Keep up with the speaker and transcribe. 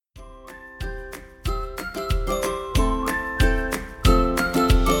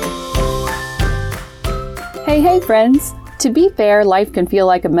Hey, friends! To be fair, life can feel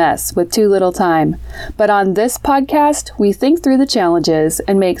like a mess with too little time. But on this podcast, we think through the challenges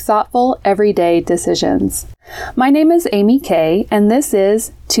and make thoughtful, everyday decisions. My name is Amy Kay, and this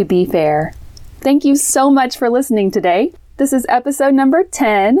is To Be Fair. Thank you so much for listening today. This is episode number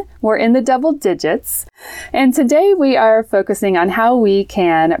 10. We're in the double digits. And today we are focusing on how we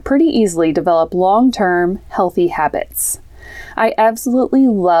can pretty easily develop long-term healthy habits. I absolutely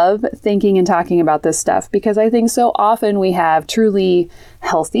love thinking and talking about this stuff because I think so often we have truly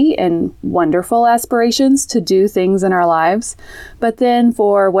healthy and wonderful aspirations to do things in our lives, but then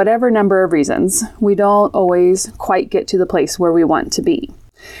for whatever number of reasons, we don't always quite get to the place where we want to be.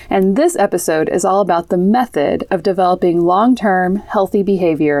 And this episode is all about the method of developing long-term healthy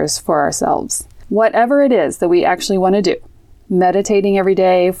behaviors for ourselves. Whatever it is that we actually want to do, meditating every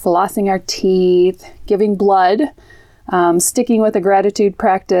day, flossing our teeth, giving blood, sticking with a gratitude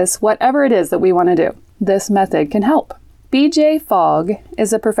practice, whatever it is that we want to do, this method can help. BJ Fogg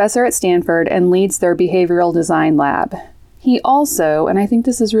is a professor at Stanford and leads their behavioral design lab. He also, and I think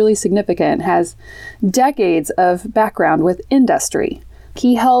this is really significant, has decades of background with industry.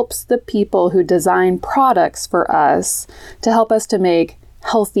 He helps the people who design products for us to help us to make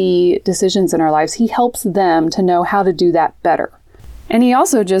healthy decisions in our lives. He helps them to know how to do that better. And he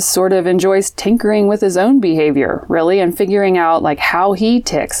also just sort of enjoys tinkering with his own behavior, really, and figuring out like how he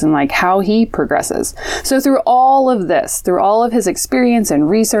ticks and like how he progresses. So through all of this, through all of his experience and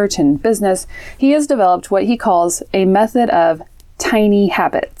research and business, he has developed what he calls a method of tiny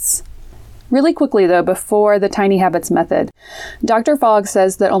habits. Really quickly, though, before the tiny habits method, Dr. Fogg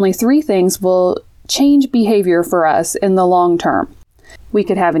says that only 3 things will change behavior for us in the long term. We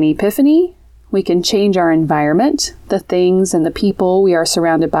could have an epiphany. We can change our environment, the things and the people we are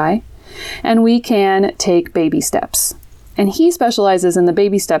surrounded by, and we can take baby steps. And he specializes in the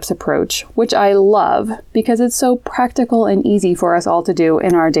baby steps approach, which I love because it's so practical and easy for us all to do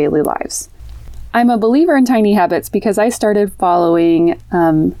in our daily lives. I'm a believer in tiny habits because I started following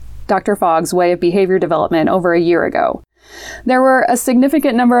Dr. Fogg's way of behavior development over a year ago. There were a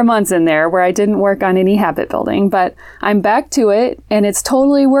significant number of months in there where I didn't work on any habit building, but I'm back to it, and it's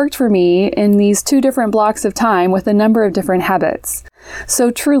totally worked for me in these 2 different blocks of time with a number of different habits. So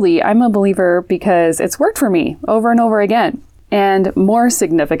truly, I'm a believer because it's worked for me over and over again. And more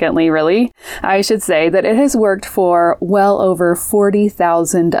significantly, really, I should say that it has worked for well over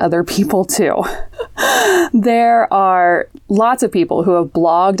 40,000 other people too. There are lots of people who have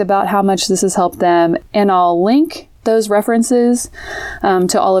blogged about how much this has helped them, and I'll link those references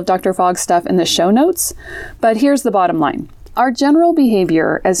to all of Dr. Fogg's stuff in the show notes. But here's the bottom line. Our general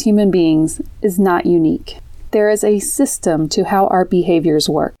behavior as human beings is not unique. There is a system to how our behaviors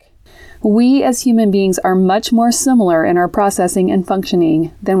work. We as human beings are much more similar in our processing and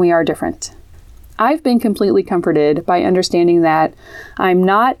functioning than we are different. I've been completely comforted by understanding that I'm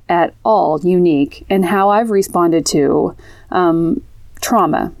not at all unique in how I've responded to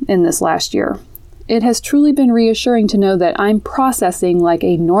trauma in this last year. It has truly been reassuring to know that I'm processing like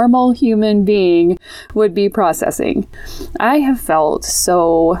a normal human being would be processing. I have felt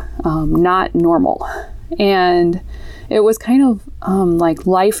so not normal, and it was kind of like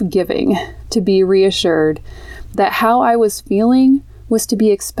life-giving to be reassured that how I was feeling was to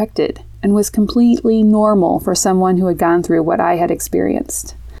be expected and was completely normal for someone who had gone through what I had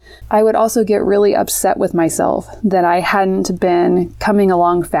experienced. I would also get really upset with myself that I hadn't been coming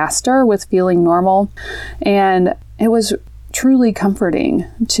along faster with feeling normal. And it was truly comforting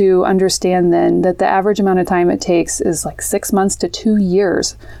to understand then that the average amount of time it takes is like 6 months to 2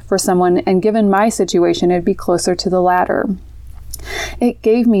 years for someone. And given my situation, it'd be closer to the latter. It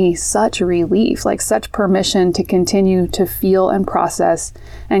gave me such relief, like such permission to continue to feel and process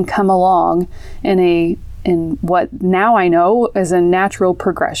and come along in what now I know is a natural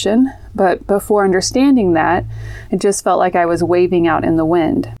progression. But before understanding that, it just felt like I was waving out in the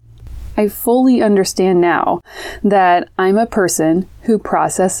wind. I fully understand now that I'm a person who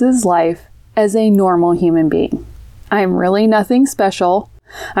processes life as a normal human being. I'm really nothing special.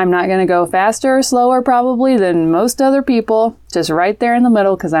 I'm not going to go faster or slower probably than most other people, just right there in the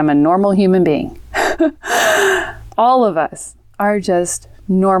middle because I'm a normal human being. All of us are just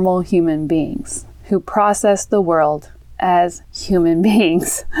normal human beings who process the world as human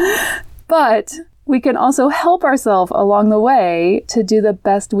beings. But we can also help ourselves along the way to do the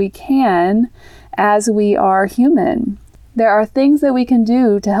best we can as we are human. There are things that we can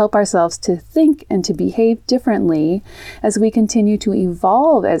do to help ourselves to think and to behave differently as we continue to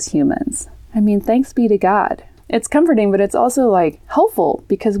evolve as humans. I mean, thanks be to God. It's comforting, but it's also like helpful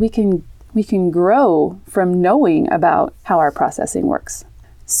because we can grow from knowing about how our processing works.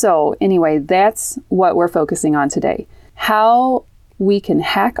 So anyway, that's what we're focusing on today. How we can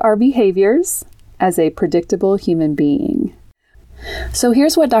hack our behaviors as a predictable human being. So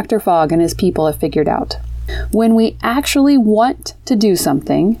here's what Dr. Fogg and his people have figured out. When we actually want to do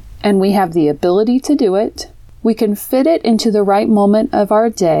something and we have the ability to do it, we can fit it into the right moment of our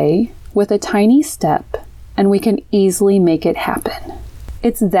day with a tiny step, and we can easily make it happen.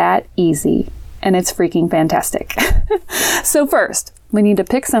 It's that easy, and it's freaking fantastic. So first, we need to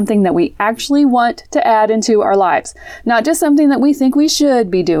pick something that we actually want to add into our lives. Not just something that we think we should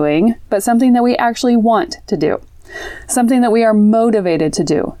be doing, but something that we actually want to do. Something that we are motivated to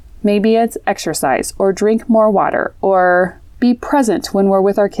do. Maybe it's exercise, or drink more water, or be present when we're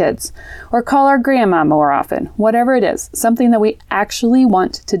with our kids, or call our grandma more often. Whatever it is, something that we actually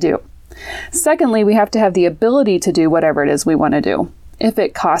want to do. Secondly, we have to have the ability to do whatever it is we want to do. If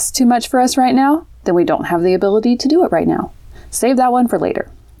it costs too much for us right now, then we don't have the ability to do it right now. Save that one for later.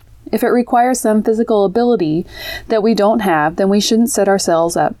 If it requires some physical ability that we don't have, then we shouldn't set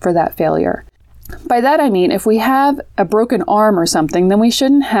ourselves up for that failure. By that I mean, if we have a broken arm or something, then we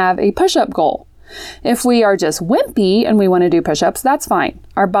shouldn't have a push-up goal. If we are just wimpy and we want to do push-ups, that's fine.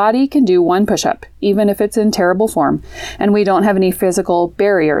 Our body can do one push-up, even if it's in terrible form, and we don't have any physical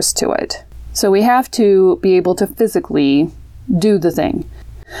barriers to it. So we have to be able to physically do the thing.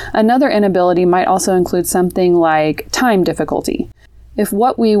 Another inability might also include something like time difficulty. If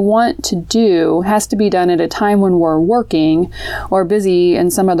what we want to do has to be done at a time when we're working or busy in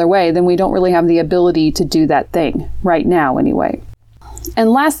some other way, then we don't really have the ability to do that thing right now anyway.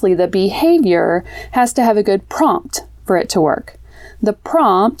 And lastly, the behavior has to have a good prompt for it to work. The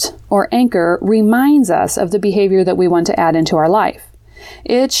prompt or anchor reminds us of the behavior that we want to add into our life.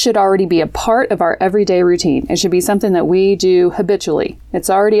 It should already be a part of our everyday routine. It should be something that we do habitually. It's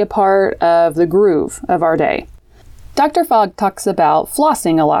already a part of the groove of our day. Dr. Fogg talks about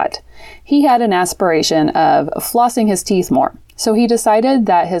flossing a lot. He had an aspiration of flossing his teeth more. So he decided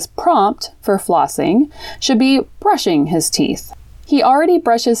that his prompt for flossing should be brushing his teeth. He already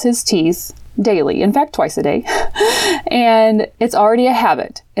brushes his teeth daily, in fact, twice a day, and it's already a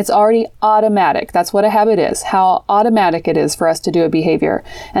habit. It's already automatic. That's what a habit is, how automatic it is for us to do a behavior.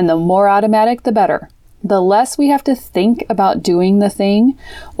 And the more automatic, the better. The less we have to think about doing the thing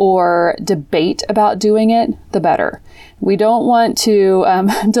or debate about doing it, the better. We don't want to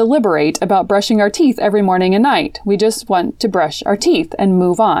deliberate about brushing our teeth every morning and night. We just want to brush our teeth and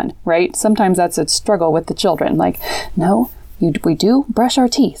move on, right? Sometimes that's a struggle with the children. Like, no, we do brush our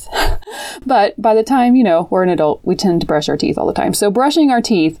teeth. But by the time, we're an adult, we tend to brush our teeth all the time. So brushing our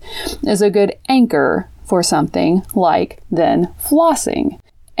teeth is a good anchor for something like then flossing.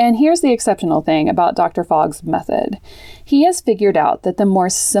 And here's the exceptional thing about Dr. Fogg's method. He has figured out that the more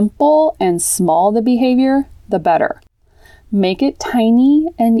simple and small the behavior, the better. Make it tiny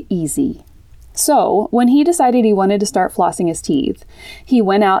and easy. So when he decided he wanted to start flossing his teeth, he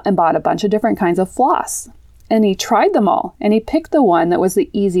went out and bought a bunch of different kinds of floss. And he tried them all, and he picked the one that was the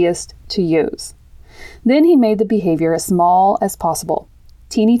easiest to use. Then he made the behavior as small as possible,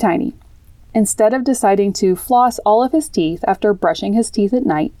 teeny tiny. Instead of deciding to floss all of his teeth after brushing his teeth at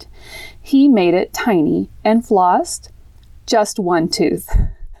night, he made it tiny and flossed just one tooth.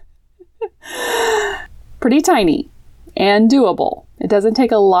 Pretty tiny and doable. It doesn't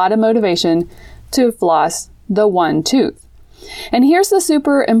take a lot of motivation to floss the one tooth. And here's the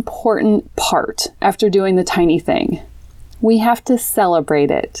super important part after doing the tiny thing. We have to celebrate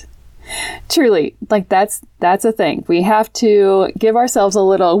it. Truly, that's a thing. We have to give ourselves a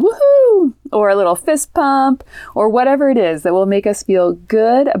little woohoo or a little fist pump or whatever it is that will make us feel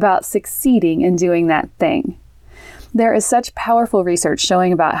good about succeeding in doing that thing. There is such powerful research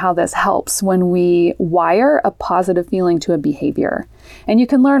showing about how this helps when we wire a positive feeling to a behavior. And you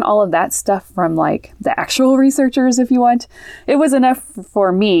can learn all of that stuff from the actual researchers if you want. It was enough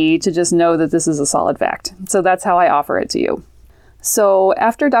for me to just know that this is a solid fact. So that's how I offer it to you. So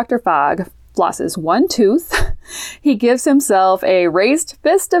after Dr. Fogg flosses one tooth, he gives himself a raised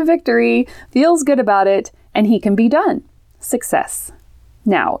fist of victory, feels good about it, and he can be done. Success.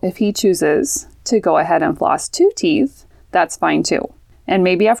 Now, if he chooses to go ahead and floss 2 teeth, that's fine too. And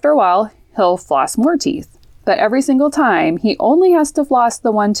maybe after a while, he'll floss more teeth. But every single time, he only has to floss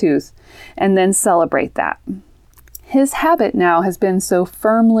the one tooth and then celebrate that. His habit now has been so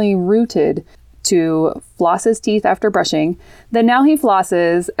firmly rooted to floss his teeth after brushing that now he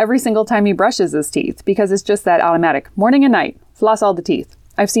flosses every single time he brushes his teeth because it's just that automatic. Morning and night, floss all the teeth.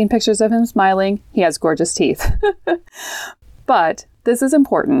 I've seen pictures of him smiling. He has gorgeous teeth. But this is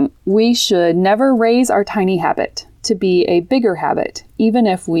important. We should never raise our tiny habit to be a bigger habit, even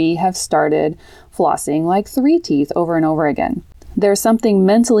if we have started flossing 3 teeth over and over again. there's something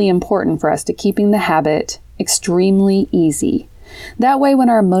mentally important for us to keeping the habit extremely easy. That way, when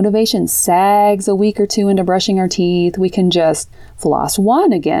our motivation sags a week or two into brushing our teeth, we can just floss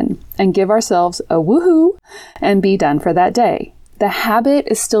one again and give ourselves a woohoo and be done for that day. The habit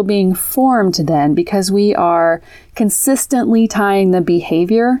is still being formed then because we are consistently tying the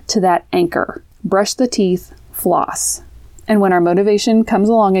behavior to that anchor. Brush the teeth, floss. And when our motivation comes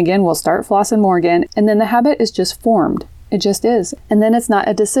along again, we'll start flossing more again, and then the habit is just formed. It just is. And then it's not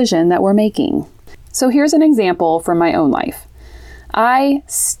a decision that we're making. So here's an example from my own life. I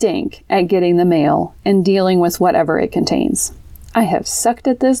stink at getting the mail and dealing with whatever it contains. I have sucked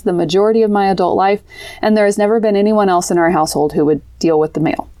at this the majority of my adult life, and there has never been anyone else in our household who would deal with the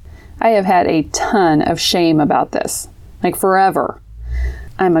mail. I have had a ton of shame about this, like forever.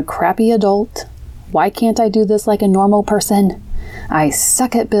 I'm a crappy adult. Why can't I do this like a normal person? I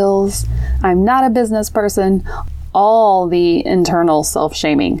suck at bills. I'm not a business person. All the internal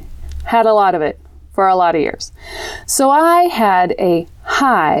self-shaming. Had a lot of it for a lot of years. So I had a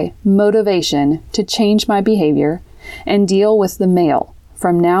high motivation to change my behavior and deal with the mail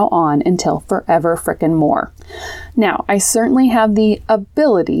from now on until forever frickin' more. Now, I certainly have the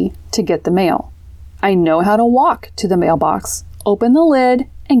ability to get the mail. I know how to walk to the mailbox, open the lid,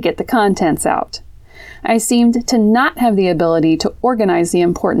 and get the contents out. I seemed to not have the ability to organize the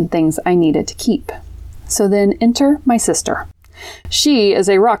important things I needed to keep. So then enter my sister. She is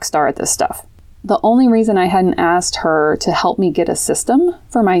a rock star at this stuff. The only reason I hadn't asked her to help me get a system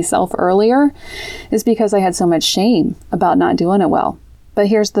for myself earlier is because I had so much shame about not doing it well. But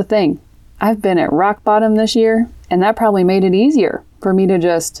here's the thing. I've been at rock bottom this year, and that probably made it easier for me to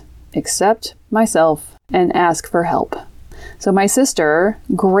just accept myself and ask for help. So my sister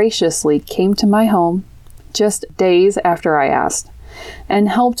graciously came to my home just days after I asked and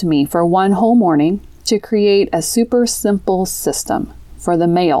helped me for one whole morning to create a super simple system for the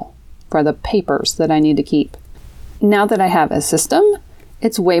mail, for the papers that I need to keep. Now that I have a system,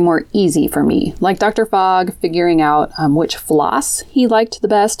 it's way more easy for me. Like Dr. Fogg figuring out which floss he liked the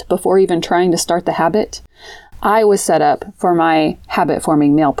best before even trying to start the habit, I was set up for my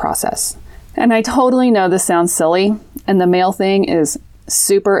habit-forming mail process. And I totally know this sounds silly, and the mail thing is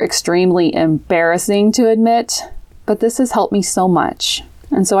super extremely embarrassing to admit, but this has helped me so much.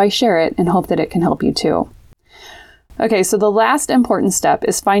 And so I share it and hope that it can help you too. Okay, so the last important step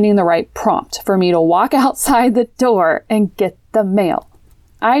is finding the right prompt for me to walk outside the door and get the mail.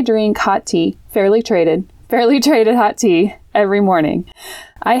 I drink hot tea, fairly traded hot tea every morning.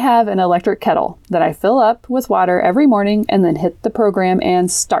 I have an electric kettle that I fill up with water every morning and then hit the program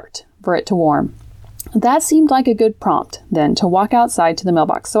and start for it to warm. That seemed like a good prompt then to walk outside to the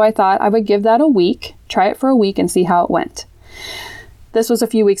mailbox. So I thought I would give that a week, try it for a week and see how it went. This was a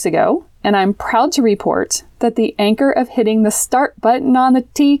few weeks ago, and I'm proud to report that the anchor of hitting the start button on the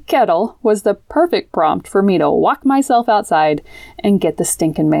tea kettle was the perfect prompt for me to walk myself outside and get the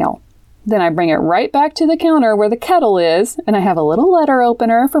stinking mail. Then I bring it right back to the counter where the kettle is, and I have a little letter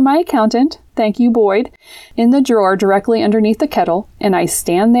opener for my accountant, thank you Boyd, in the drawer directly underneath the kettle, and I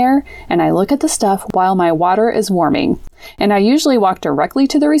stand there and I look at the stuff while my water is warming. And I usually walk directly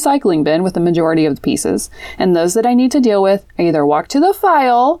to the recycling bin with the majority of the pieces, and those that I need to deal with, I either walk to the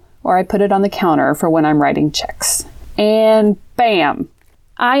file or I put it on the counter for when I'm writing checks. And bam!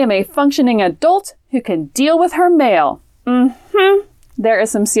 I am a functioning adult who can deal with her mail. There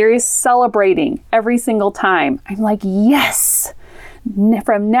is some serious celebrating every single time. I'm like, yes!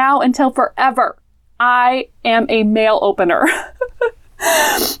 From now until forever, I am a mail opener.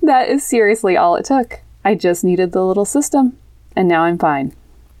 That is seriously all it took. I just needed the little system, and now I'm fine.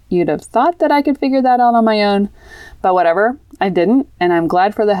 You'd have thought that I could figure that out on my own, but whatever, I didn't, and I'm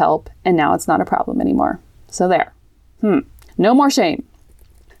glad for the help, and now it's not a problem anymore. So there. No more shame.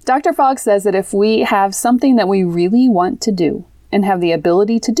 Dr. Fogg says that if we have something that we really want to do and have the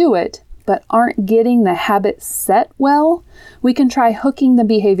ability to do it, but aren't getting the habit set well, we can try hooking the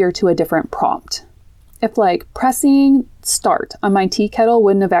behavior to a different prompt. If like pressing start on my tea kettle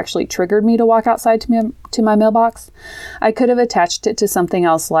wouldn't have actually triggered me to walk outside to my mailbox, I could have attached it to something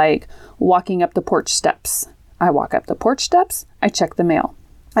else like walking up the porch steps. I walk up the porch steps, I check the mail.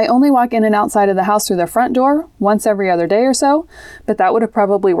 I only walk in and outside of the house through the front door once every other day or so, but that would have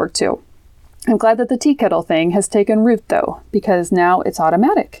probably worked too. I'm glad that the tea kettle thing has taken root though, because now it's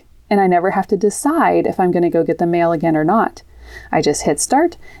automatic and I never have to decide if I'm going to go get the mail again or not. I just hit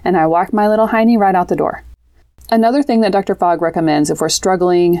start and I walk my little hiney right out the door. Another thing that Dr. Fogg recommends if we're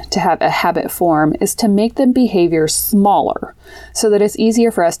struggling to have a habit form is to make the behavior smaller so that it's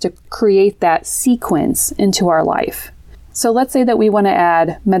easier for us to create that sequence into our life. So let's say that we want to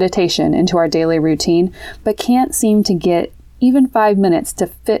add meditation into our daily routine, but can't seem to get even 5 minutes to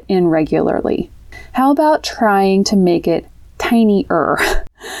fit in regularly. How about trying to make it tinier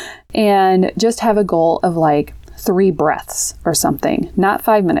and just have a goal of like 3 breaths or something? Not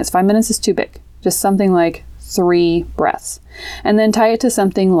 5 minutes. 5 minutes is too big. Just something like 3 breaths. And then tie it to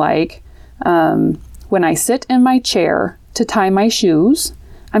something like, when I sit in my chair to tie my shoes,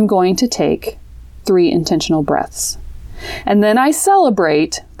 I'm going to take 3 intentional breaths. And then I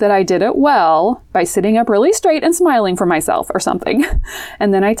celebrate that I did it well by sitting up really straight and smiling for myself or something.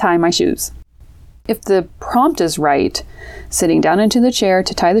 And then I tie my shoes. If the prompt is right, sitting down into the chair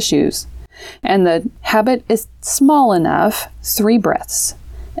to tie the shoes, and the habit is small enough, 3 breaths,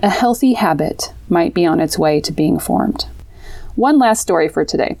 a healthy habit might be on its way to being formed. One last story for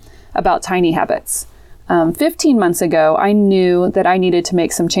today about tiny habits. 15 months ago, I knew that I needed to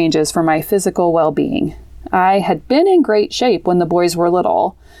make some changes for my physical well-being. I had been in great shape when the boys were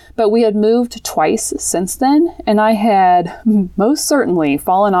little, but we had moved twice since then, and I had most certainly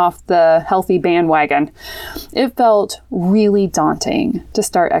fallen off the healthy bandwagon. It felt really daunting to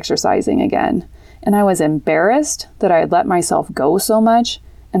start exercising again, and I was embarrassed that I had let myself go so much,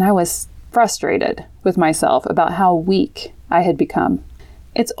 and I was frustrated with myself about how weak I had become.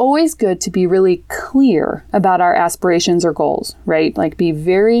 It's always good to be really clear about our aspirations or goals, right? Like be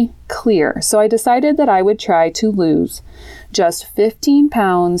very clear. So I decided that I would try to lose just 15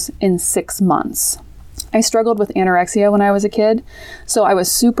 pounds in 6 months. I struggled with anorexia when I was a kid, so I was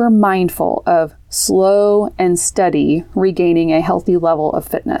super mindful of slow and steady regaining a healthy level of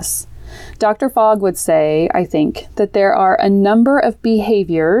fitness. Dr. Fogg would say, I think, that there are a number of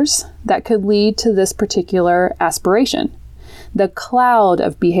behaviors that could lead to this particular aspiration. The cloud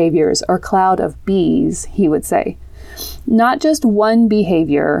of behaviors, or cloud of bees, he would say. Not just one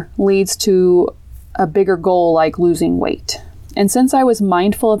behavior leads to a bigger goal like losing weight. And since I was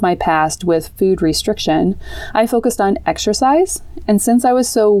mindful of my past with food restriction, I focused on exercise. And since I was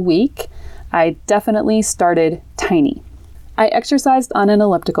so weak, I definitely started tiny. I exercised on an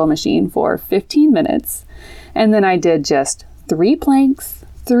elliptical machine for 15 minutes, and then I did just 3 planks,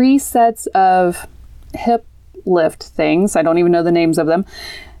 3 sets of hip lift things. I don't even know the names of them.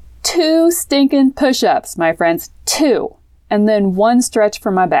 2 stinking push-ups, my friends, 2. And then 1 stretch for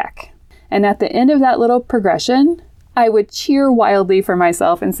my back. And at the end of that little progression, I would cheer wildly for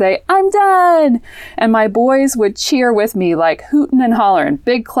myself and say, I'm done! And my boys would cheer with me like hooting and hollering,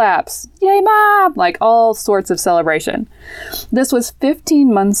 big claps, yay mom, like all sorts of celebration. This was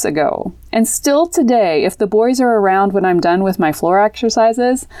 15 months ago. And still today, if the boys are around when I'm done with my floor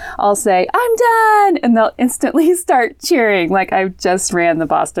exercises, I'll say, I'm done! And they'll instantly start cheering like I've just ran the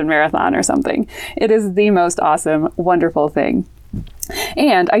Boston Marathon or something. It is the most awesome, wonderful thing.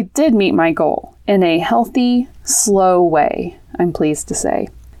 And I did meet my goal in a healthy, slow way, I'm pleased to say.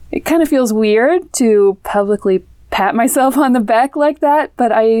 It kind of feels weird to publicly pat myself on the back like that,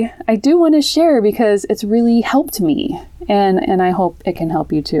 but I do want to share because it's really helped me, and I hope it can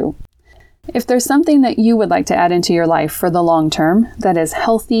help you too. If there's something that you would like to add into your life for the long term that is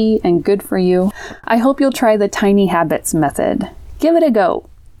healthy and good for you, I hope you'll try the Tiny Habits method. Give it a go.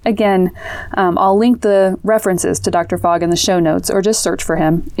 Again, I'll link the references to Dr. Fogg in the show notes, or just search for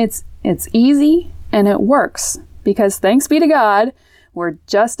him. It's easy and it works because, thanks be to God, we're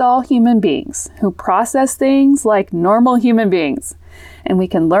just all human beings who process things like normal human beings, and we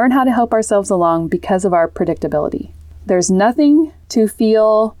can learn how to help ourselves along because of our predictability. There's nothing to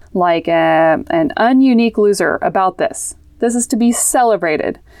feel like an ununique loser about this. This is to be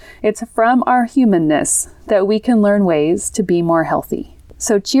celebrated. It's from our humanness that we can learn ways to be more healthy.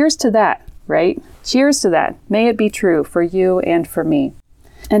 So cheers to that, right? Cheers to that. May it be true for you and for me.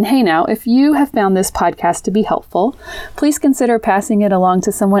 And hey now, if you have found this podcast to be helpful, please consider passing it along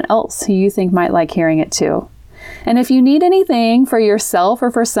to someone else who you think might like hearing it too. And if you need anything for yourself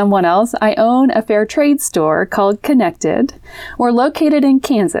or for someone else, I own a fair trade store called Connected. We're located in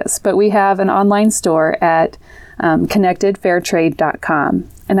Kansas, but we have an online store at connectedfairtrade.com.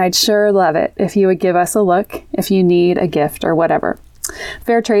 And I'd sure love it if you would give us a look if you need a gift or whatever.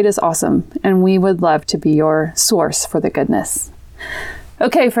 Fair trade is awesome, and we would love to be your source for the goodness.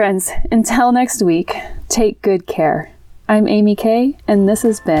 Okay, friends, until next week, take good care. I'm Amy Kay, and this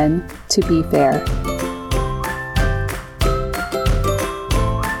has been To Be Fair.